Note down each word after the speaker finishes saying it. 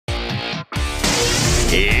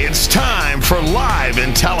It's time for Live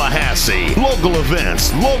in Tallahassee. Local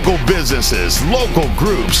events, local businesses, local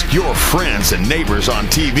groups, your friends and neighbors on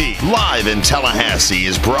TV. Live in Tallahassee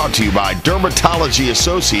is brought to you by Dermatology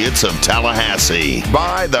Associates of Tallahassee,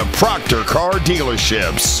 by the Proctor Car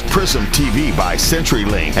Dealerships, Prism TV by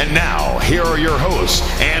CenturyLink. And now, here are your hosts,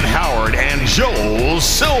 Ann Howard and Joel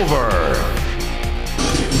Silver.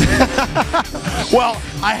 Well,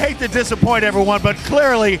 I hate to disappoint everyone, but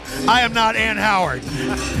clearly I am not Ann Howard.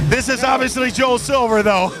 This is obviously Joel Silver,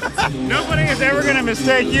 though. Nobody is ever going to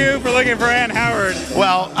mistake you for looking for Ann Howard.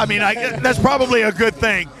 Well, I mean, that's probably a good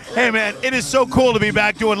thing. Hey, man, it is so cool to be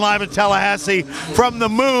back doing Live in Tallahassee from the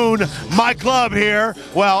Moon, my club here.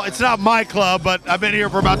 Well, it's not my club, but I've been here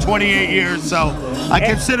for about 28 years, so I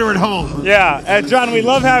consider it home. Yeah, and John, we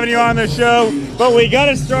love having you on the show, but we got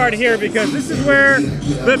to start here because this is where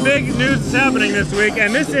the big news is happening this week,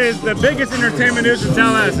 and this is the biggest entertainment news in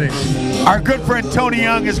Tallahassee. Our good friend Tony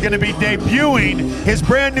Young is going to be debuting his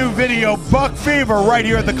brand new video, Buck Fever, right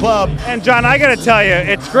here at the club. And John, I got to tell you,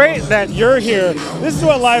 it's great that you're here. This is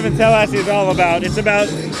what Live in Tallahassee is all about. It's about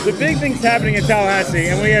the big things happening in Tallahassee,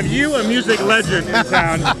 and we have you, a music legend in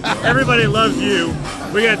town. Everybody loves you.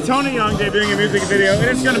 We got Tony Young debuting a music video, and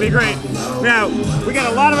it's going to be great. Now, we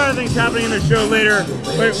got a lot of other things happening in the show later,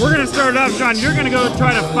 but we're going to start it off. John, you're going to go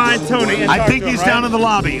try to find Tony and I think he's he's down in the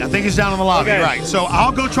lobby. I think he's down in the lobby, okay. Right. So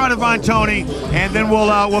I'll go try to find Tony, and then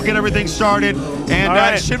we'll get everything started. And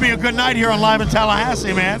right. It should be a good night here on Live in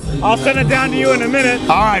Tallahassee, man. I'll send it down to you in a minute.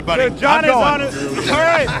 All right, buddy. So John is on it. All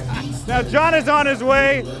right. Now, John is on his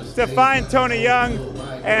way to find Tony Young,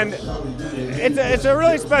 and it's a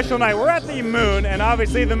really special night. We're at the Moon, and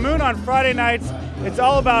obviously the Moon on Friday nights, it's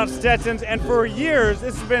all about Stetsons, and for years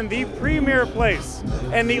this has been the premier place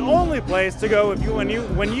and the only place to go if when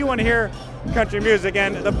you want to hear country music,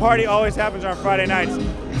 and the party always happens on Friday nights.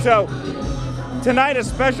 So tonight, a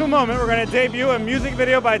special moment. We're going to debut a music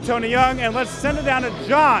video by Tony Young, and let's send it down to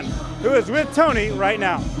John, who is with Tony right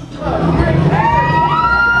now.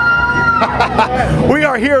 We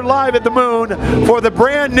are here live at the Moon for the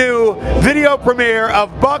brand new video premiere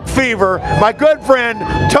of Buck Fever. My good friend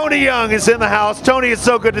Tony Young is in the house. Tony, it's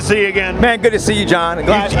so good to see you again. Man, good to see you, John.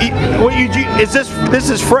 This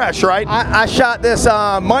is fresh, right? I shot this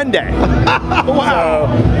Monday. Wow.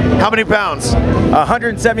 How many pounds?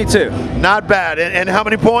 172. Not bad. And how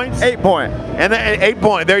many points? 8 point. And 8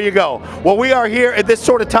 point. There you go. Well, we are here, and this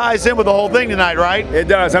sort of ties in with the whole thing tonight, right? It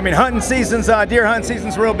does. I mean, hunting season's, deer hunting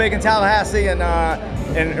season's real big in Tallahassee, and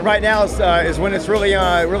right now is when it's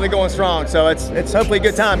really going strong. So it's hopefully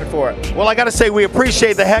good timing for it. Well, I got to say, we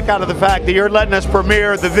appreciate the heck out of the fact that you're letting us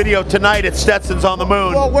premiere the video tonight at Stetson's on the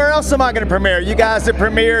Moon. Well, where else am I going to premiere? You guys have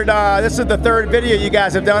premiered. This is the third video you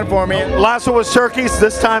guys have done for me. Last one was turkeys.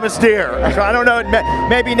 This time it's deer. I don't know.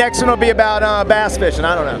 Maybe next one will be about bass fishing.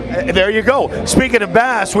 I don't know. There you go. Speaking of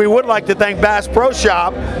bass, we would like to thank Bass Pro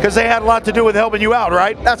Shop because they had a lot to do with helping you out,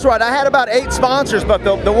 right? That's right. I had about 8 sponsors, but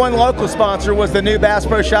the one local sponsor was the new Bass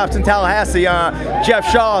Pro Shops in Tallahassee. Jeff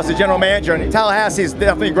Shaw is the general manager, and Tallahassee is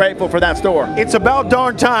definitely grateful for that store. It's about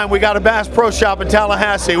darn time we got a Bass Pro Shop in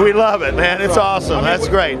Tallahassee. We love it, man. It's awesome. That's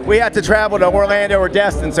great. We had to travel to Orlando or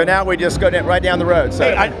Destin, so now we just go right down the road. So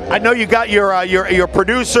hey, I know you got your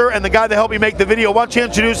producer and the guy that helped you make the video. Why don't you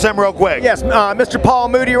introduce them real quick? Yes, Mr. Paul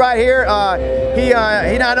Moody right here. He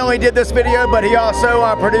not only did this video, but he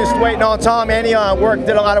also produced Waiting on Tom, and he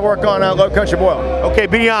did a lot of work on Low Country Boil. Okay,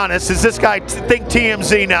 be honest. Is this guy think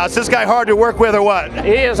TMZ now? Is this guy hard to work with or what?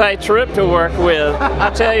 He is a trip to work with. I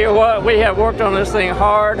tell you what, we have worked on this thing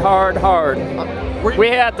hard. We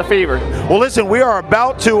had the fever. Well, listen, we are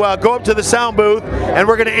about to go up to the sound booth, and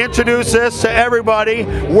we're going to introduce this to everybody.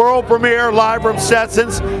 World premiere live from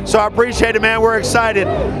Stetson's. So I appreciate it, man. We're excited.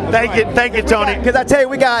 Thank you, Tony. Because I tell you,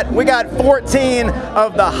 we got 14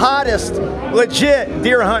 of the hottest, legit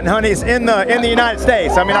deer hunting honeys in the United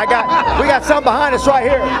States. I mean, we got some behind us right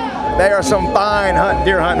here. They are some fine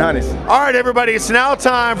deer hunting honeys. All right, everybody, it's now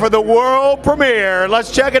time for the world premiere.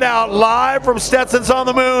 Let's check it out live from Stetson's on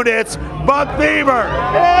the Moon. It's Buck Fever.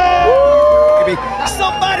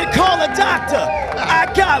 Somebody call a doctor.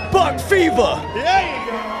 I got Buck Fever. There you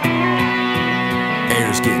go.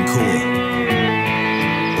 Air's getting cool.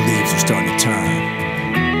 The leaves are starting to turn.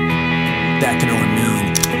 That can only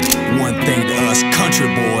mean one thing to us country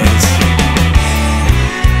boys.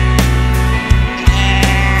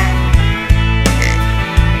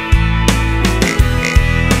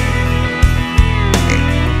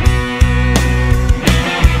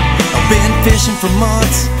 Been fishing for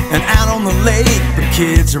months and out on the lake, but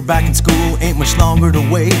kids are back in school, ain't much longer to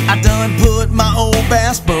wait. I done put my old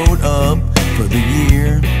bass boat up for the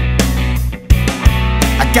year.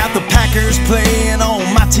 I got the pack crackers playing on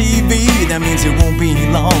my TV. That means it won't be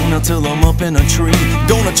long until I'm up in a tree.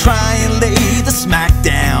 Gonna try and lay the smack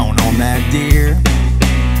down on that deer.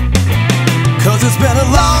 Cause it's been a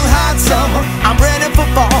long hot summer, I'm ready for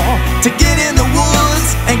fall, to get in the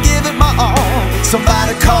woods and give it my all.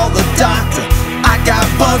 Somebody call the doctor, I got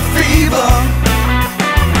bug fever.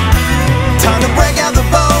 Time to break out the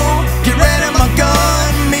bow, get ready my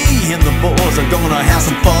gun. Me and the boys are gonna have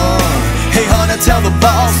some fun. Hey honey, tell the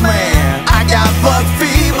boss man, I got bug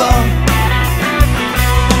fever.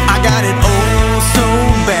 I got it oh so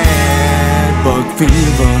bad, bug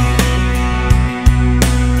fever.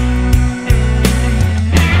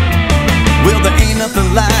 Well, there ain't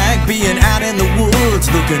nothing like being out in the woods,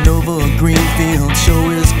 looking over a green field,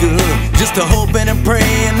 sure is good. Just a hoping and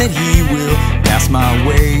praying that he will pass my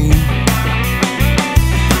way.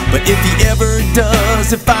 But if he ever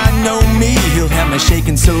does, if I know me, he'll have me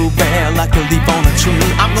shaking so bad like a leaf on a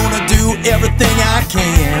tree. I'm gonna do everything I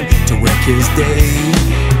can to wreck his day.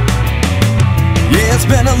 Yeah, it's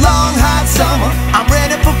been a long hot summer, I'm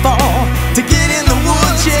ready for fall, to get in the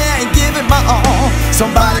woods, yeah, and give it my all.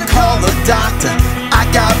 Somebody call the doctor, I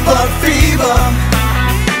got bug fever.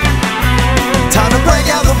 Time to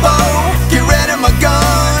break out the bow, get ready my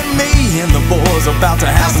gun. Me and the boys about to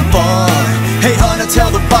have some fun. Hey honey,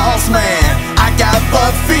 tell the boss man, I got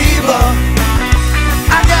bug fever.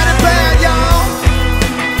 I got it bad, y'all.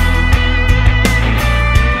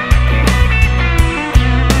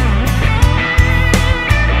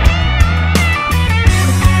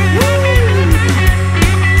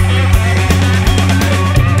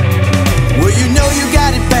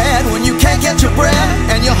 When you can't get your breath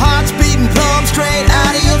and your heart's beating plumb straight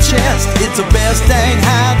out of your chest, it's the best dang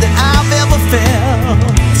high that I've ever felt.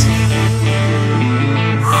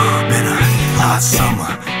 Been a hot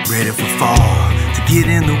summer, ready for fall, to get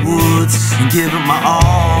in the woods and give it my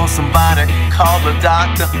all. Somebody call the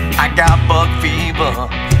doctor, I got bug fever.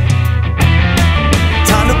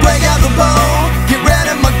 Time to break out the bow, get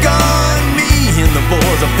ready my gun. Me and the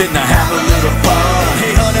boys are fitting to have a little fun.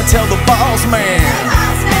 Hey honey, tell the boss man,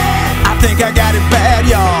 I think I got it bad,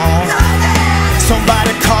 y'all.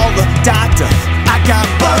 Somebody call the doctor, I got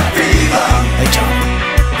bug fever. Hey John,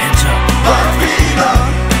 hands up. Bug fever.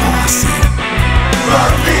 Oh, I see it.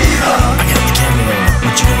 Bug fever. I got the camera on.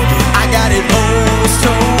 What you gonna do? I got it oh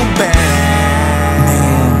so bad.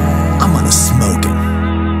 Man, I'm gonna smoke it.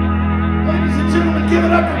 Ladies and gentlemen, give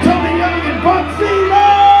it up for Tony Young and Bug Fever!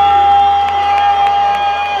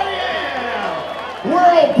 Yeah!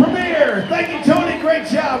 World premiere! Thank you, Tony. Great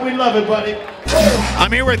job. We love it, buddy.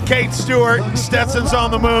 I'm here with Kate Stewart, Stetson's on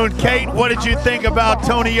the Moon. Kate, what did you think about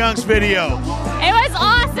Tony Young's video? It was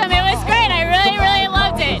awesome. It was great. I really, really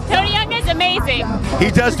loved it. Tony Young is amazing. He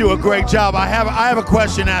does do a great job. I have a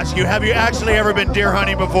question to ask you. Have you actually ever been deer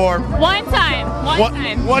hunting before? One time. One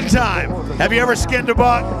time. One time. Have you ever skinned a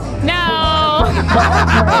buck? No. I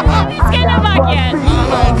haven't skinned a buck yet.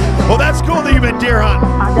 Well, that's cool that you've been deer hunting.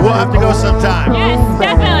 We'll have to go sometime. Yes,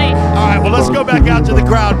 definitely. All right, well, let's go back out to the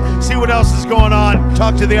crowd, see what else is going on,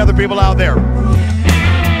 talk to the other people out there.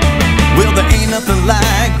 Well, there ain't nothing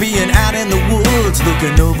like being out in the woods,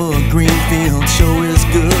 looking over a green field, sure is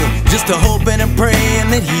good. Just a hoping and praying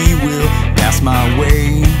that he will pass my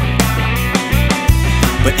way.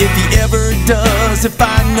 But if he ever does, if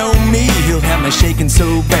I know me, he'll have me shaking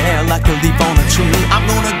so bad like a leaf on a tree. I'm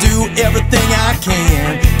gonna do everything I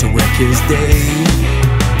can to wreck his day.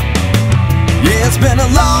 Yeah, it's been a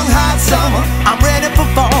long hot summer, I'm ready for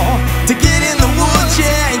fall, to get in the woods,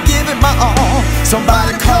 yeah, and give it my all.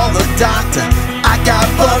 Somebody call the doctor, I got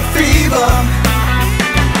bug fever.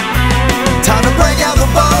 Time to break out the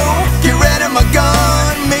bow, get ready my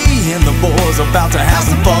gun. Me and the boys about to have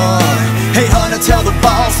some fun. Hey honey, tell the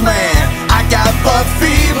boss man, I got bug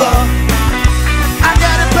fever. I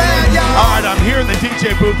got it bad, y'all. All right, I'm here in the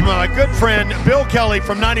DJ booth with my good friend Bill Kelly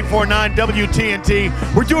from 94.9 WTNT.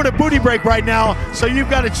 We're doing a booty break right now, so you've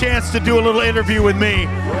got a chance to do a little interview with me.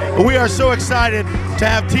 We are so excited to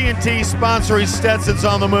have TNT sponsoring Stetson's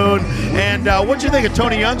on the Moon. And what'd you think of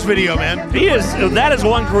Tony Young's video, man? That is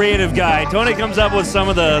one creative guy. Tony comes up with some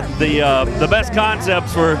of the best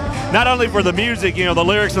concepts for not only for the music, you know, the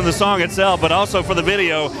lyrics and the song itself, but also for the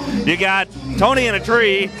video. You got Tony in a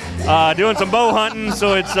tree doing some bow hunting,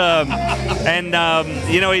 so it's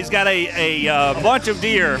you know, he's got a bunch of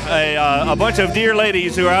deer, a bunch of deer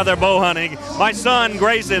ladies who are out there bow hunting. My son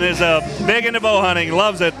Grayson is big into bow hunting,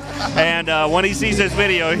 loves it, and when he sees this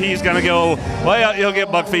video, he's gonna go, well, he'll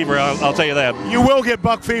get buck fever. I'll tell you that. You will get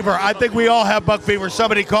buck fever. I think we all have buck fever.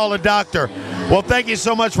 Somebody call a doctor. Well, thank you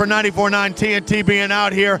so much for 94.9 TNT being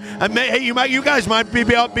out here. And hey, you guys might be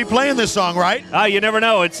playing this song, right? You never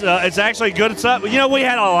know. It's actually good stuff. You know, we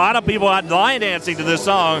had a lot of people out line dancing to this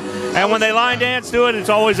song, and when they line dance to it, it's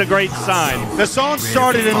always a great sign. The song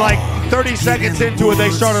started in like 30 seconds into it.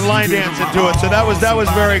 They started line dancing to it, so that was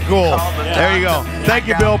very cool. There you go. Thank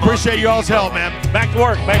you, Bill. Appreciate you all's help, man. Back to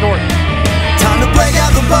work. Back to work. Time to break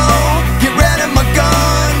out the bow, get ready my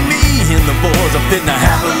gun. Me and the boys are fitting to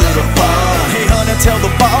have a little fun. Hey honey, tell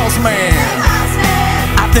the boss man,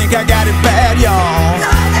 I think I got it bad, y'all.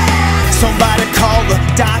 Somebody call the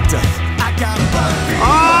doctor. I got a bug.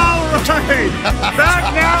 All right,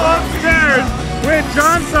 back now upstairs with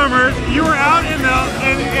John Summers. You were out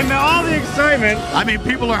in all the excitement. I mean,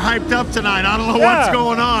 people are hyped up tonight. I don't know what's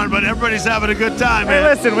going on, but everybody's having a good time, man. Hey,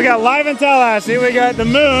 listen, we got Live in Tallahassee, we got the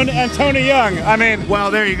Moon, and Tony Young. I mean, well,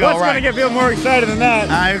 there you go. What's going to get people more excited than that?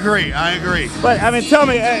 I agree. But I mean, tell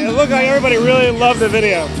me, it looked like everybody really loved the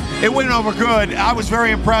video. It went over good. I was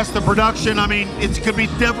very impressed. The production, I mean, it could be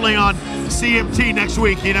definitely on CMT next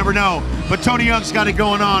week. You never know. But Tony Young's got it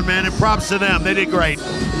going on, man, and props to them. They did great.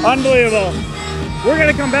 Unbelievable. We're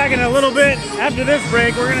going to come back in a little bit after this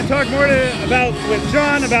break. We're going to talk more with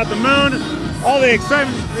John about the Moon, all the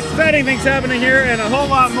exciting things happening here, and a whole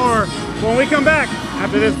lot more when we come back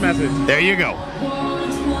after this message. There you go.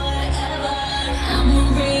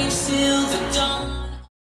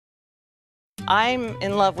 I'm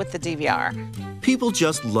in love with the DVR. People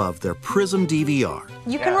just love their Prism DVR.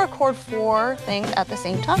 You can record 4 things at the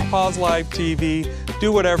same time. Pause live TV,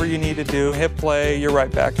 do whatever you need to do, hit play, you're right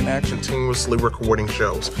back in action. Continuously recording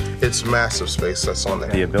shows. It's massive space that's on there.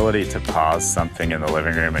 The ability to pause something in the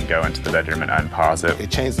living room and go into the bedroom and unpause it. It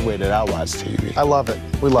changed the way that I watch TV. I love it.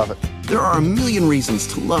 We love it. There are a million reasons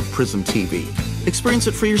to love Prism TV. Experience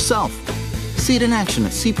it for yourself. See it in action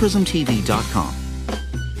at cprismtv.com.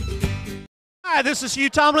 Hi, this is Hugh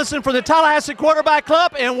Tomlinson for the Tallahassee Quarterback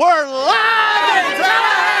Club, and we're live in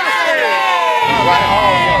Tallahassee!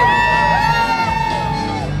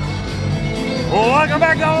 Welcome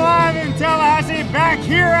back to Live in Tallahassee, back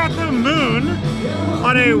here at the Moon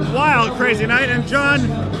on a wild, crazy night. And John,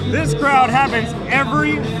 this crowd happens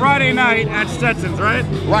every Friday night at Stetson's, right?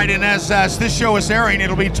 Right, and as this show is airing,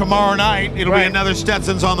 it'll be tomorrow night. It'll be another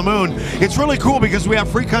Stetson's on the Moon. It's really cool because we have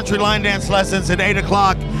free country line dance lessons at 8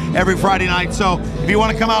 o'clock every Friday night. So if you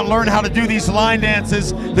want to come out and learn how to do these line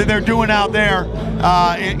dances that they're doing out there,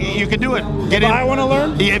 you can do it. Get in. I want to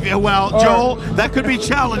learn? Joel, that could be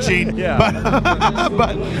challenging,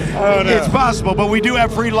 but it's possible. But we do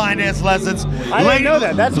have free line dance lessons. I didn't know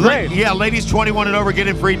that. That's great. Yeah, ladies 21 and over get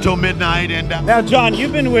in free till midnight. And now, John,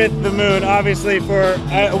 you've been with the Moon obviously for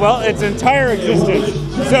its entire existence.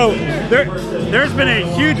 So there's been a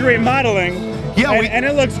huge remodeling. Yeah, and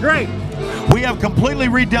it looks great. We have completely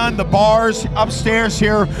redone the bars upstairs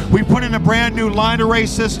here. We put in a brand new line array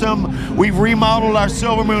system. We've remodeled our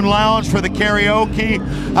Silver Moon Lounge for the karaoke.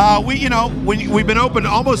 We've been open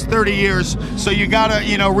almost 30 years, so you gotta,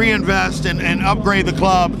 reinvest and upgrade the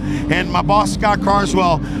club. And my boss, Scott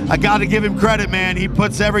Carswell, I gotta give him credit, man. He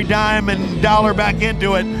puts every dime and dollar back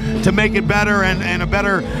into it to make it better and a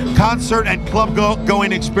better concert and club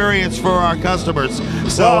going experience for our customers.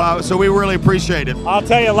 So we really appreciate it. I'll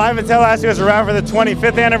tell you, Live in Tallahassee was around for the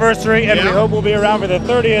 25th anniversary, and we hope we'll be around for the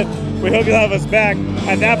 30th. We hope you'll have us back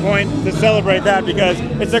at that point to celebrate that because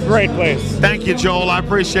it's a great place. Thank you, Joel. I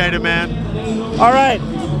appreciate it, man. All right.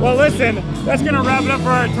 Well, listen, that's going to wrap it up for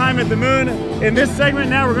our time at the Moon. In this segment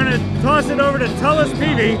now, we're going to toss it over to Tullis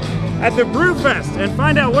Peavy at the Brew Fest and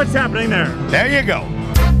find out what's happening there. There you go.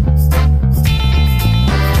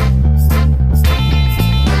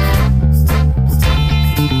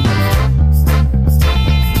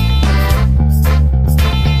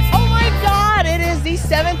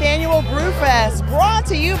 Brewfest, brought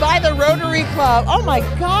to you by the Rotary Club. Oh my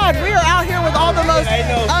God, we are out here with all the most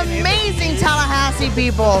amazing Tallahassee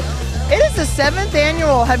people. It is the 7th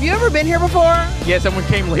annual. Have you ever been here before? Yeah, someone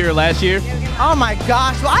came here last year. Oh my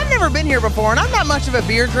gosh, well I've never been here before and I'm not much of a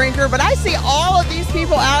beer drinker, but I see all of these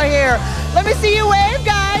people out here. Let me see you wave,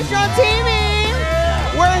 guys, you're on TV.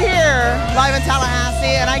 We're here live in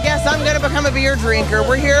Tallahassee, and I guess I'm going to become a beer drinker.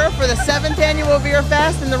 We're here for the 7th annual Beer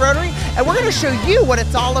Fest in the Rotary, and we're going to show you what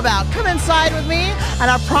it's all about. Come inside with me,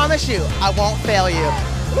 and I promise you, I won't fail you.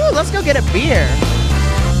 Ooh, let's go get a beer.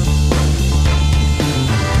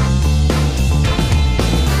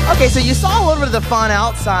 Okay, so you saw a little bit of the fun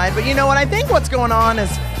outside, but you know what? I think what's going on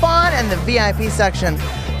is fun in the VIP section.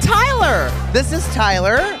 Tyler, this is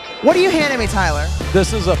Tyler. What are you handing me, Tyler?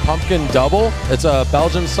 This is a pumpkin double. It's a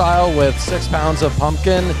Belgian style with 6 pounds of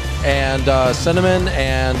pumpkin and cinnamon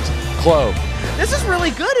and clove. This is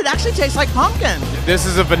really good. It actually tastes like pumpkin. This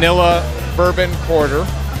is a vanilla bourbon porter.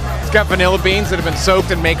 It's got vanilla beans that have been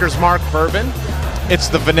soaked in Maker's Mark bourbon. It's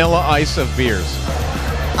the vanilla ice of beers.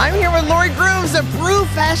 I'm here with Lori Grooms, the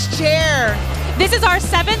Brewfest chair. This is our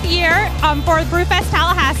 7th year for Brewfest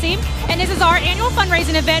Tallahassee, and this is our annual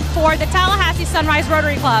fundraising event for the Tallahassee Sunrise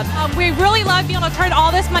Rotary Club. We really love being able to turn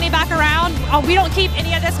all this money back around. We don't keep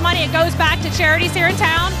any of this money. It goes back to charities here in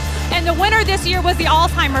town, and the winner this year was the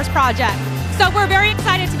Alzheimer's Project. So we're very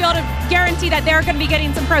excited to be able to guarantee that they're going to be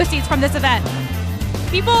getting some proceeds from this event.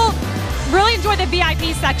 People really enjoy the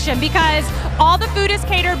VIP section because all the food is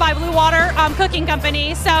catered by Blue Water Cooking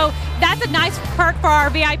Company, so that's a nice perk for our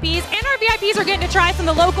VIPs, and our VIPs are getting to try some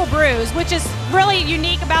of the local brews, which is really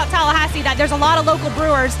unique about Tallahassee, that there's a lot of local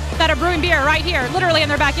brewers that are brewing beer right here, literally in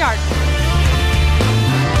their backyard.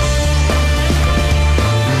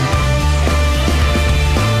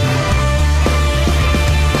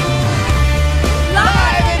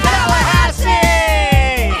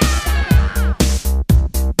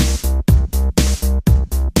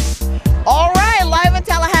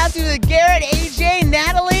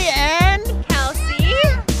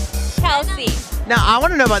 Now, I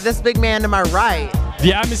want to know about this big man to my right.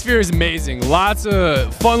 The atmosphere is amazing. Lots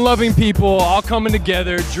of fun-loving people all coming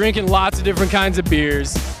together, drinking lots of different kinds of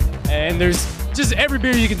beers. And there's just every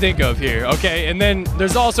beer you can think of here, okay? And then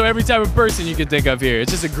there's also every type of person you can think of here.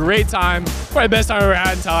 It's just a great time. Probably the best time I've ever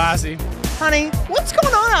had in Tallahassee. Honey, what's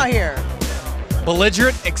going on out here?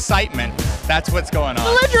 Belligerent excitement. That's what's going on.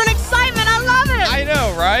 Belligerent excitement, I love it. I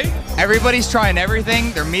know, right? Everybody's trying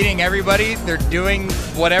everything. They're meeting everybody. They're doing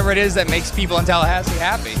whatever it is that makes people in Tallahassee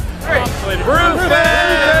happy.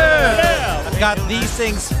 I've got these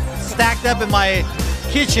things stacked up in my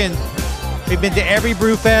kitchen. We've been to every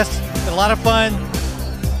Brewfest. It's been a lot of fun.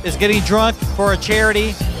 It's getting drunk for a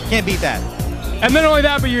charity. Can't beat that. And not only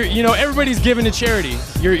that, but everybody's giving to charity.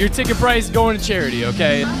 Your ticket price is going to charity,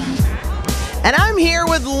 okay? And I'm here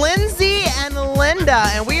with Lindsay and Linda,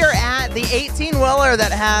 and we are at the 18-wheeler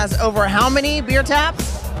that has over how many beer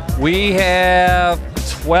taps? We have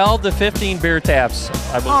 12 to 15 beer taps,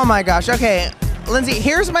 I believe. Oh my gosh, okay. Lindsay,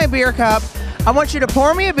 here's my beer cup. I want you to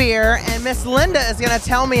pour me a beer, and Miss Linda is gonna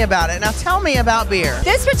tell me about it. Now tell me about beer.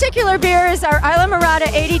 This particular beer is our Isla Morada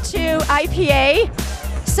 82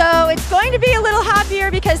 IPA. So it's going to be a little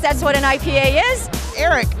hoppier because that's what an IPA is.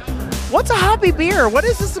 Eric, what's a hoppy beer? What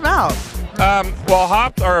is this about? Well,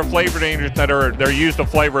 hops are a flavored agent they're used to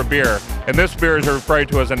flavor beer, and this beer is referred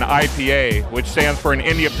to as an IPA, which stands for an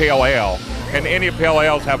India Pale Ale. And India Pale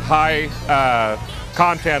Ales have high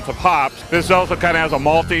contents of hops. This also kind of has a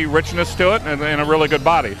malty richness to it and a really good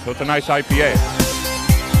body, so it's a nice IPA.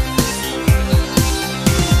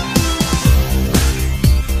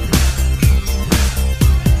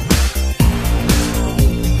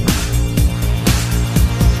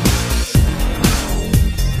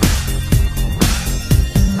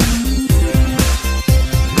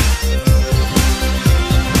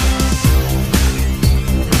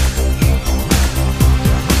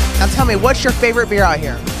 Tell me, what's your favorite beer out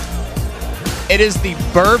here? It is the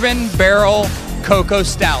Bourbon Barrel Cocoa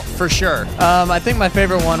Stout, for sure. I think my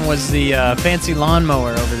favorite one was the Fancy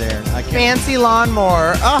Lawnmower over there. Fancy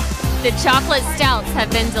Lawnmower. Oh. The chocolate stouts have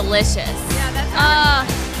been delicious. Yeah,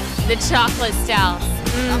 that's the chocolate stouts.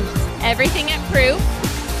 Everything at Proof.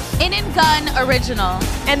 In and Gun Original.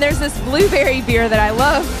 And there's this blueberry beer that I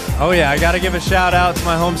love. Oh yeah, I gotta give a shout out to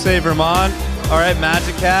my home state, Vermont. All right,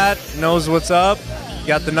 Magic Cat knows what's up. You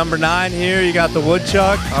got the number 9 here, you got the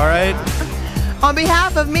Woodchuck, all right? On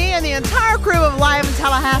behalf of me and the entire crew of Live in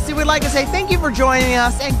Tallahassee, we'd like to say thank you for joining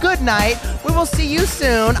us and good night. We will see you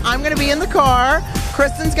soon. I'm gonna be in the car.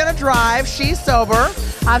 Kristen's gonna drive, she's sober.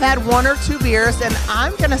 I've had 1 or 2 beers, and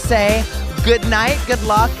I'm gonna say good night, good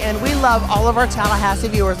luck, and we love all of our Tallahassee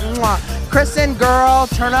viewers. Mwah. Kristen, girl,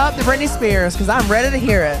 turn up the Britney Spears, because I'm ready to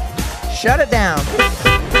hear it. Shut it down.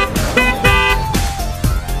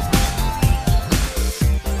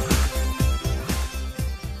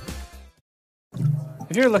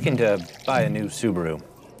 If you're looking to buy a new Subaru,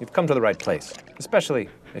 you've come to the right place, especially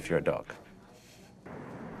if you're a dog.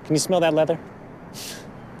 Can you smell that leather?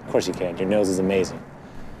 Of course you can. Your nose is amazing.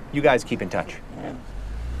 You guys keep in touch.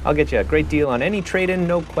 I'll get you a great deal on any trade-in,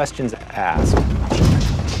 no questions asked.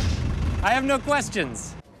 I have no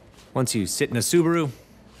questions. Once you sit in a Subaru,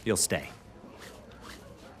 you'll stay.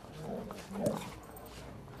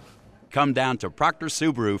 Come down to Proctor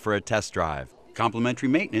Subaru for a test drive. Complimentary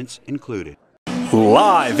maintenance included.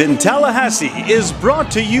 Live in Tallahassee is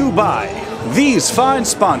brought to you by these fine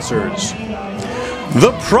sponsors: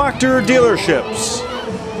 the Proctor Dealerships,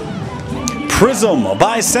 Prism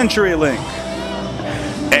by CenturyLink,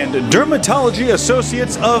 and and Dermatology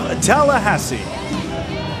Associates of Tallahassee.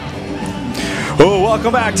 Oh,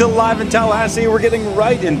 welcome back to Live in Tallahassee. We're getting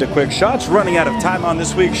right into quick shots, running out of time on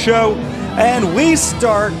this week's show. And we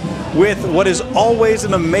start with what is always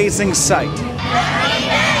an amazing sight.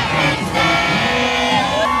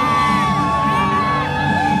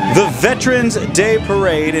 The Veterans Day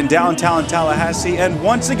Parade in downtown Tallahassee, and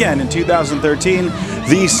once again in 2013,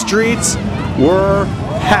 the streets were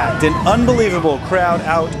packed, an unbelievable crowd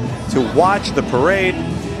out to watch the parade,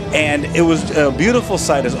 and it was a beautiful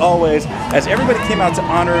sight as always, as everybody came out to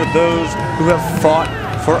honor those who have fought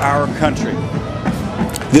for our country.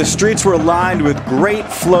 The streets were lined with great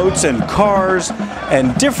floats and cars,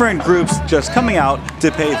 and different groups just coming out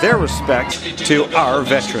to pay their respect to our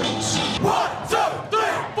veterans.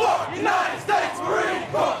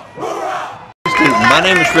 My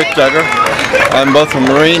name is Rick Duggar. I'm both a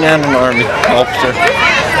Marine and an Army officer.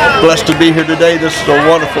 Blessed to be here today. This is a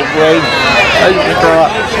wonderful parade.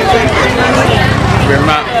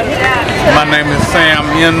 My name is Sam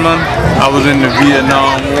Inman. I was in the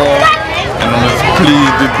Vietnam War, and I'm just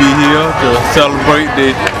pleased to be here to celebrate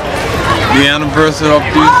the anniversary of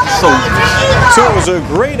these soldiers. So it was a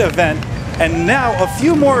great event. And now a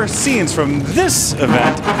few more scenes from this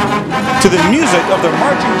event to the music of the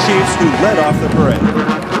marching chiefs who led off the parade.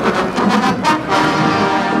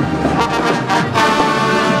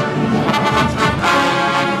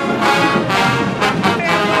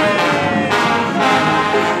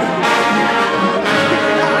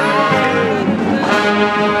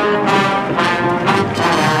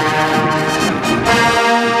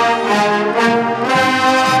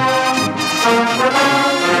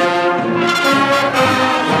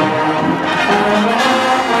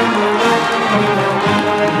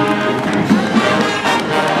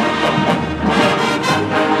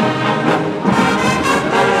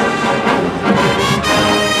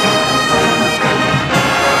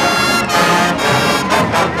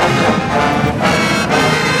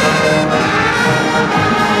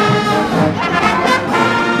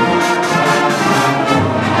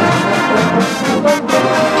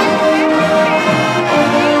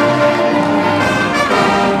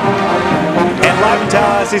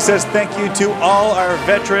 He says thank you to all our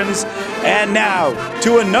veterans. And now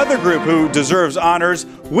to another group who deserves honors.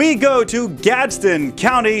 We go to Gadsden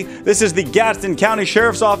County. This is the Gadsden County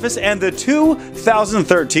Sheriff's Office and the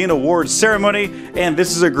 2013 awards ceremony. And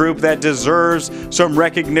this is a group that deserves some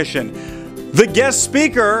recognition. The guest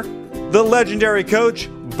speaker, the legendary coach,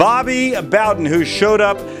 Bobby Bowden, who showed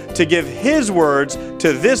up to give his words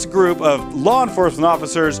to this group of law enforcement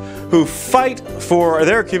officers who fight for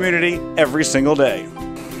their community every single day.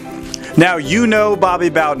 Now, you know Bobby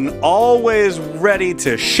Bowden, always ready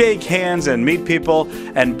to shake hands and meet people,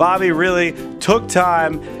 and Bobby really took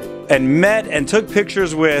time and met and took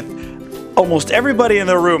pictures with almost everybody in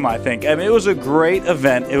the room, I think. I mean, it was a great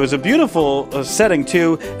event. It was a beautiful setting,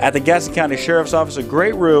 too, at the Gadsden County Sheriff's Office, a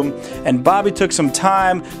great room, and Bobby took some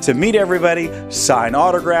time to meet everybody, sign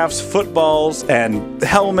autographs, footballs, and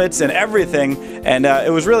helmets, and everything, and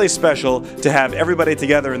it was really special to have everybody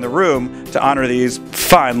together in the room to honor these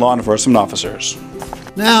fine law enforcement officers.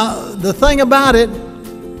 Now, the thing about it,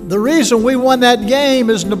 the reason we won that game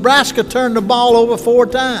is Nebraska turned the ball over 4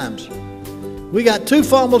 times. We got 2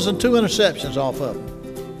 fumbles and 2 interceptions off of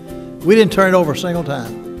them. We didn't turn it over a single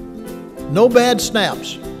time. No bad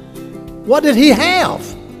snaps. What did he have?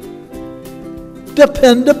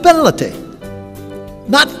 Dependability.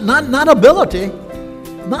 Not ability.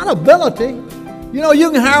 Not ability. You know,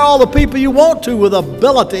 you can hire all the people you want to with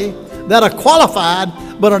ability that are qualified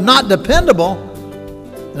but are not dependable.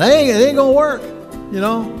 It ain't gonna work, you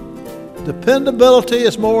know. Dependability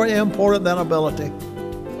is more important than ability.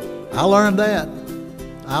 I learned that.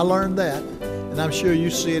 And I'm sure you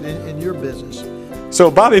see it in your business. So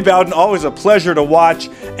Bobby Bowden, always a pleasure to watch,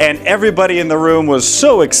 and everybody in the room was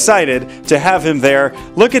so excited to have him there.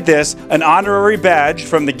 Look at this, an honorary badge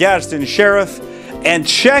from the Gadsden Sheriff, and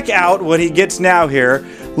check out what he gets now here.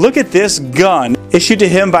 Look at this gun issued to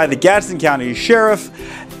him by the Gadsden County Sheriff.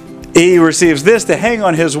 He receives this to hang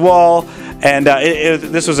on his wall. And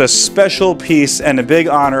this was a special piece and a big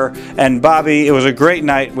honor. And Bobby, it was a great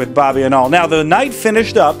night with Bobby and all. Now, the night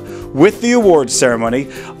finished up with the awards ceremony.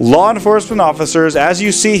 Law enforcement officers, as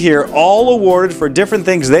you see here, all awarded for different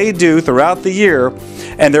things they do throughout the year.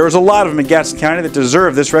 And there was a lot of them in Gadsden County that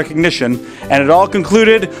deserve this recognition. And it all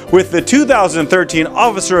concluded with the 2013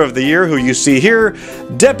 Officer of the Year, who you see here,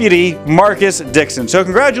 Deputy Marcus Dixon. So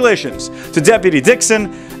congratulations to Deputy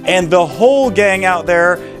Dixon and the whole gang out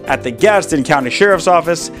there at the Gadsden County Sheriff's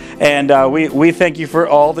Office, and we thank you for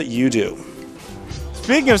all that you do.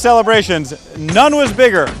 Speaking of celebrations, none was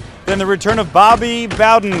bigger than the return of Bobby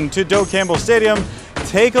Bowden to Doak Campbell Stadium.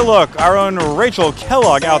 Take a look. Our own Rachel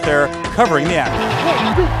Kellogg out there covering the action.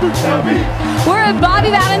 We're at Bobby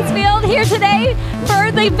Bowden's field here today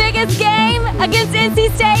for the biggest game against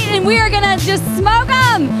NC State, and we are going to just smoke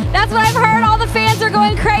them. That's what I've heard. All the fans are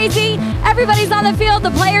going crazy. Everybody's on the field.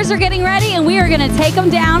 The players are getting ready, and we are going to take them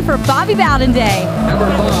down for Bobby Bowden Day. Number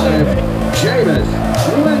 5, Jameis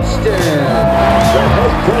Winston. The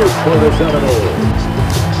head coach for the Seminoles,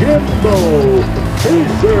 Jimbo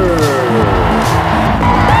Fisher.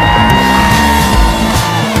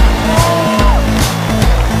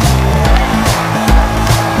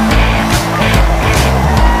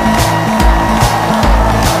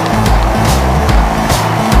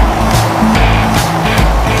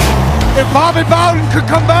 If Bobby Bowden could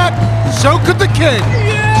come back, so could the King.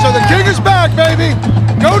 Yeah. So the King is back, baby.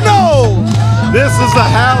 Go Noles! This is the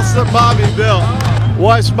house that Bobby built.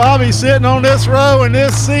 Watch Bobby sitting on this row in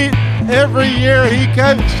this seat every year he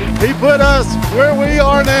coached. He put us where we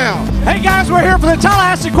are now. Hey guys, we're here for the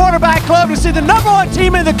Tallahassee Quarterback Club to see the #1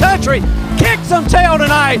 team in the country kick some tail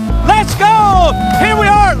tonight. Let's go! Here we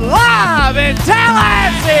are live in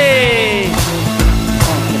Tallahassee!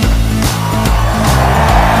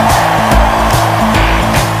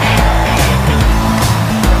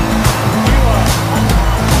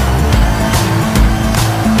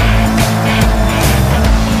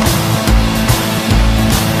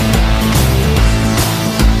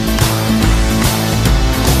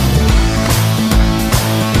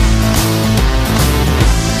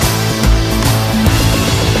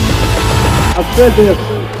 I've said this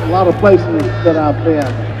a lot of places that I've been.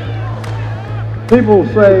 People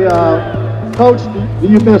say, Coach, do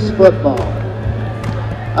you miss football?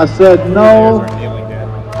 I said, no,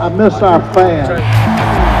 I miss our fans.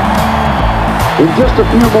 In just a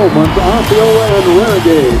few moments, Osceola and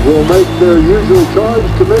Renegade will make their usual charge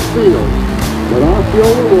to midfield. But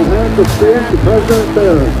Osceola will hand the field to President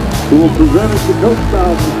Barrett, who will present it to Coach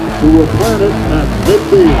Bowden, who will plant it at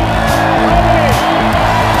midfield.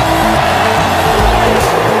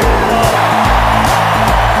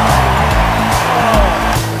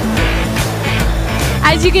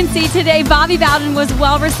 As you can see today, Bobby Bowden was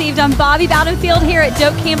well received on Bobby Bowden Field here at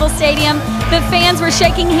Doak Campbell Stadium. The fans were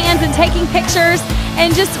shaking hands and taking pictures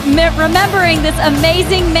and just remembering this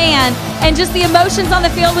amazing man and just the emotions on the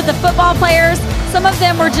field with the football players. Some of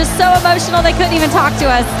them were just so emotional they couldn't even talk to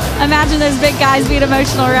us. Imagine those big guys being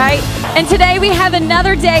emotional, right? And today we have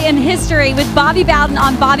another day in history with Bobby Bowden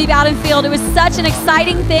on Bobby Bowden Field. It was such an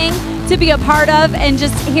exciting thing to be a part of, and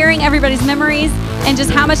just hearing everybody's memories and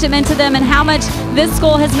just how much it meant to them and how much this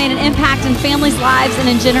school has made an impact in families' lives and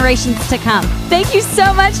in generations to come. Thank you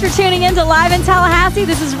so much for tuning in to Live in Tallahassee.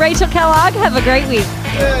 This is Rachel Kellogg. Have a great week.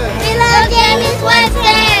 We love Jameis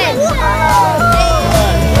Winston!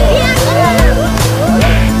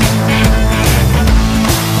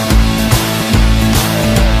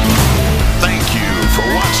 Thank you for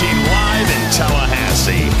watching Live in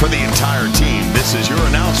Tallahassee. For the entire team, this is your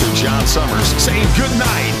announcer, John Summers, saying good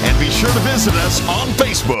night, and be sure to visit us on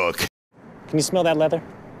Facebook. Can you smell that leather?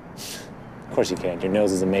 Of course you can. Your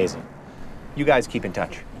nose is amazing. You guys keep in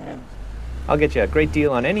touch. I'll get you a great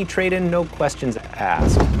deal on any trade-in, no questions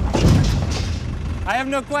asked. I have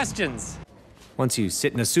no questions. Once you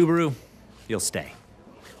sit in a Subaru, you'll stay.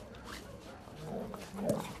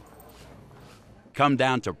 Come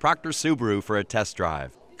down to Proctor Subaru for a test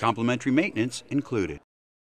drive. Complimentary maintenance included.